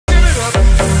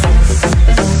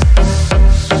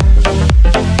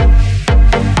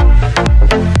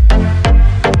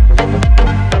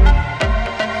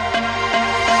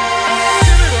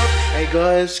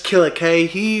Killer K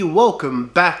here. Welcome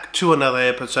back to another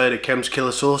episode of Camz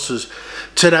Killer Sauces.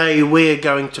 Today we're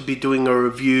going to be doing a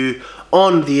review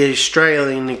on the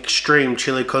Australian Extreme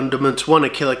Chili Condiments, one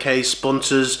of Killer K's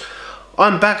sponsors.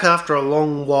 I'm back after a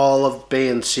long while of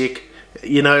being sick.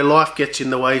 You know, life gets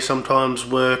in the way sometimes,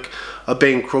 work. I've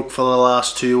been crook for the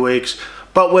last 2 weeks.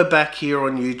 But we're back here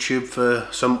on YouTube for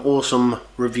some awesome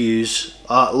reviews.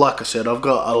 Like I said, I've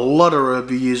got a lot of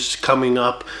reviews coming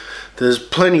up. There's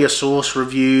plenty of sauce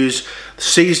reviews. The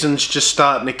season's just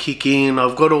starting to kick in.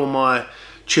 I've got all my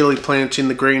chili plants in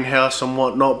the greenhouse and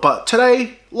whatnot. But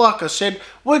today, like I said,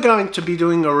 we're going to be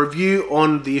doing a review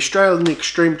on the Australian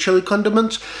Extreme Chili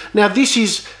Condiments. Now this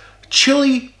is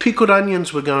chili pickled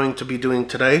onions we're going to be doing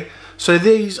today. So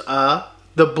these are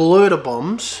the Blurter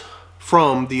bombs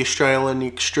from the Australian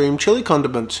Extreme Chili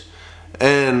Condiments.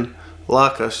 And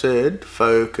like I said,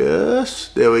 focus,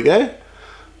 there we go.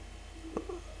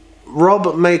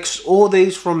 Rob makes all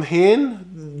these from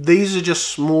hand. These are just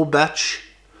small batch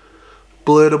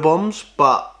Blurter bombs,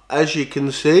 but as you can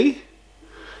see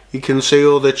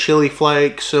all the chili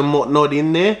flakes and whatnot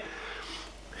in there.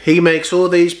 He makes all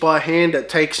these by hand. It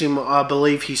takes him, I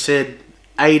believe he said,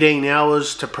 18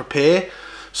 hours to prepare.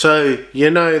 So you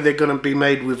know they're going to be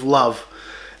made with love.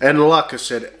 And like I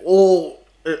said, all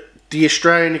the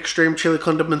Australian Extreme Chili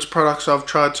Condiments products I've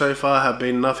tried so far have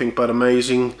been nothing but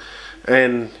amazing.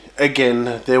 And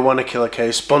again, they're one of Killer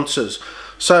K's sponsors.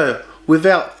 So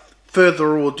without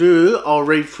further ado, I'll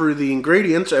read through the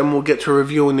ingredients and we'll get to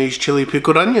reviewing these chili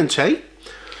pickled onions, hey?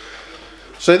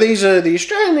 So these are the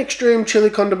Australian Extreme Chili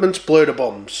Condiments Blurter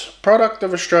bombs. Product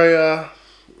of Australia,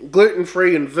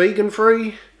 gluten-free and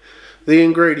vegan-free. The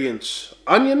ingredients: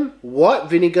 onion, white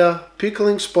vinegar,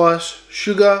 pickling spice,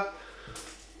 sugar,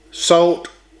 salt,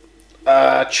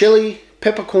 chili,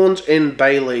 peppercorns and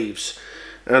bay leaves.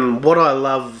 And what I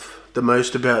love the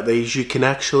most about these, you can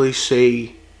actually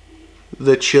see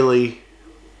the chili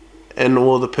and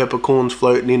all the peppercorns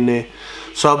floating in there.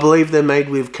 So I believe they're made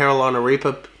with Carolina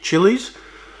Reaper chilies,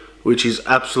 which is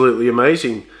absolutely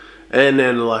amazing. And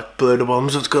then like Blurter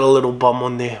bombs, it's got a little bomb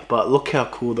on there, but look how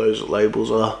cool those labels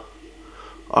are.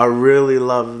 I really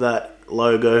love that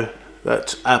logo.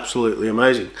 That's absolutely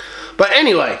amazing. But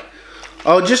anyway,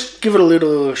 I'll just give it a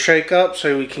little shake up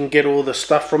so we can get all the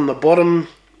stuff from the bottom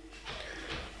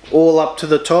all up to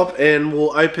the top, and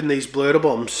we'll open these Blurter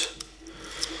bombs.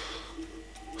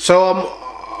 So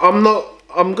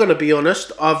I'm gonna be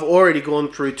honest, I've already gone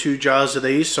through 2 jars of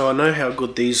these, so I know how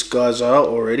good these guys are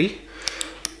already.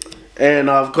 And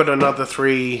I've got another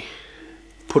 3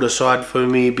 put aside for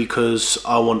me because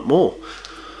I want more.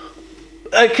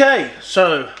 Okay,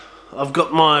 so I've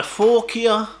got my fork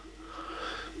here.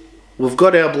 We've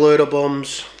got our Blurter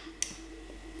bombs.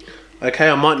 Okay,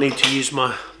 I might need to use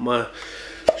my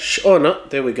oh no,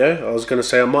 there we go. I was going to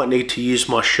say I might need to use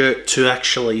my shirt to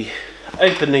actually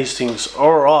open these things.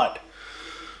 Alright.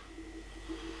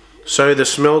 So the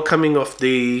smell coming off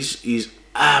these is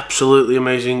absolutely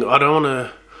amazing. I don't want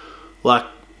to like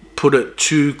put it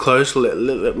too close.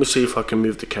 Let me see if I can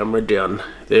move the camera down.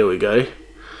 There we go.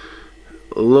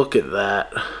 Look at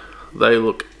that. They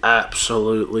look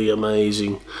absolutely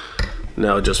amazing.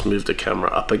 Now I'll just move the camera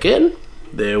up again.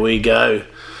 There we go.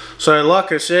 So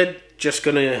like I said, just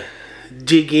gonna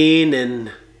dig in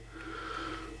and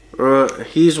alright,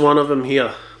 here's one of them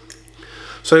here.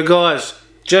 So guys,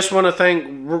 just want to thank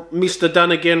Mr.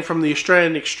 Dunn again from the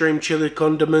Australian Extreme Chili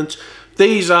Condiments.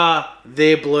 These are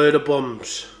their Blurter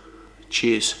bombs.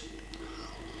 Cheers.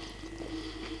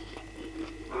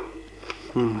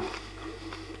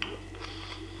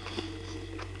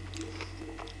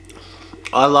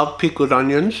 I love pickled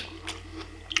onions.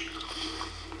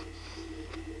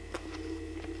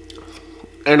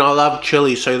 And I love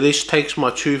chili, so this takes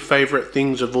my 2 favourite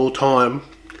things of all time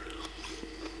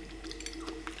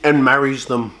and marries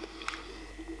them.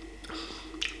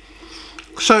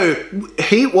 So,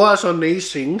 heat-wise on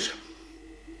these things,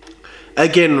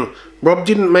 again, Rob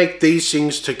didn't make these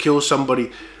things to kill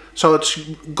somebody. So it's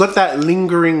got that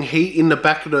lingering heat in the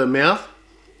back of the mouth,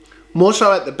 more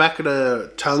so at the back of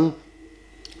the tongue,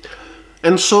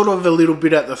 and sort of a little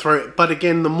bit at the throat. But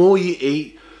again, the more you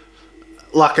eat,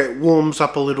 like it warms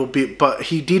up a little bit. But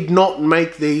he did not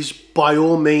make these by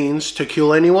all means to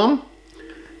kill anyone.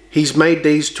 He's made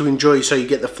these to enjoy, so you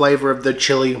get the flavour of the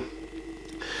chili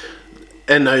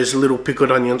and those little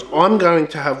pickled onions. I'm going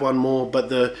to have one more, but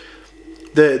the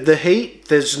heat,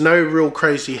 there's no real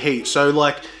crazy heat. So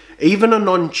like even a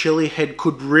non-chili head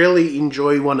could really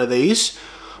enjoy one of these.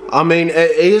 I mean,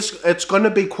 it's going to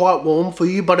be quite warm for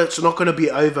you, but it's not going to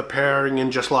be overpowering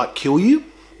and just like kill you.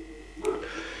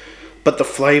 But the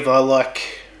flavour,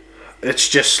 like, it's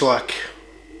just like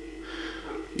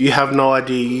You have no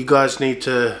idea. You guys need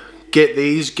to get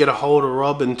these, get a hold of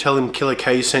Rob and tell him Killer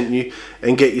K sent you,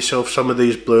 and get yourself some of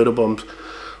these Blurter bombs.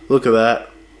 Look at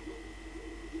that.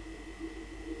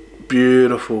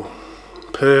 Beautiful.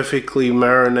 Perfectly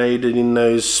marinated in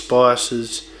those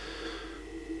spices.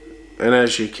 And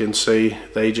as you can see,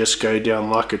 they just go down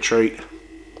like a treat.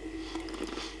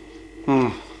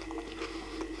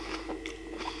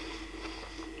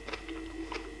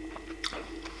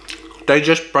 They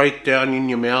just break down in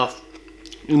your mouth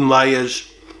in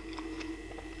layers.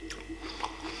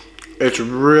 It's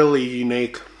really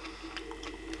unique.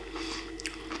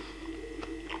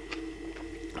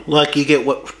 Like you get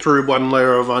through one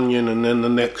layer of onion and then the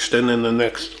next and then the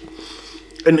next.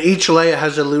 And each layer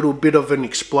has a little bit of an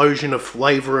explosion of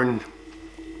flavour and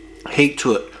heat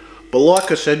to it. But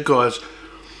like I said guys,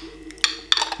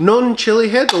 non-chili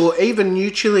heads or even new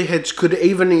chili heads could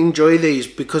even enjoy these,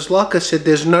 because like I said,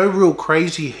 there's no real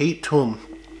crazy heat to them.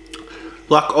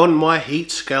 Like on my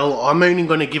heat scale, I'm only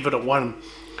going to give it a 1.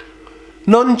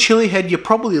 Non-chili head, you're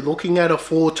probably looking at a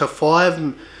 4 to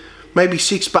 5, maybe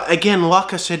 6. But again,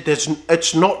 like I said,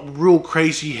 it's not real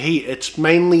crazy heat. It's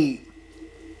mainly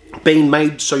been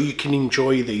made so you can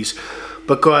enjoy these.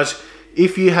 But guys,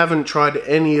 if you haven't tried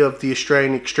any of the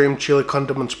Australian Extreme Chili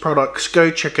Condiments products,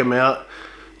 go check them out.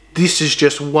 This is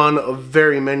just one of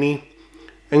very many.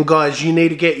 And guys, you need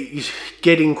to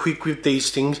get in quick with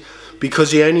these things,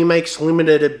 because he only makes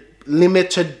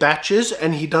limited batches,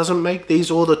 and he doesn't make these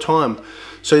all the time.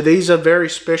 So these are very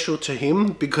special to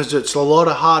him, because it's a lot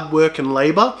of hard work and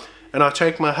labour. And I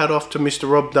take my hat off to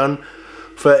Mr. Rob Dunn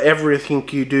for everything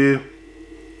you do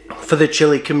for the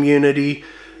chili community.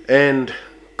 And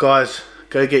guys,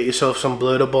 go get yourself some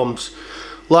Blurter bombs.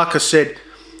 Like I said,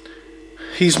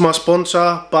 he's my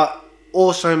sponsor, but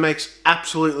also makes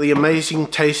absolutely amazing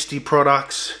tasty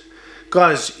products.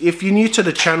 Guys, if you're new to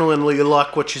the channel and you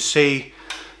like what you see,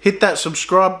 hit that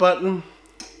subscribe button.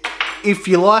 If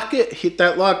you like it, hit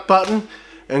that like button.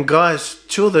 And guys,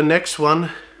 till the next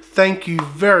one, thank you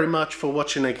very much for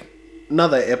watching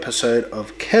another episode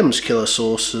of Camz Killer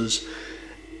Sauces.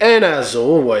 And as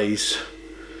always,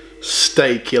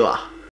 stay killer.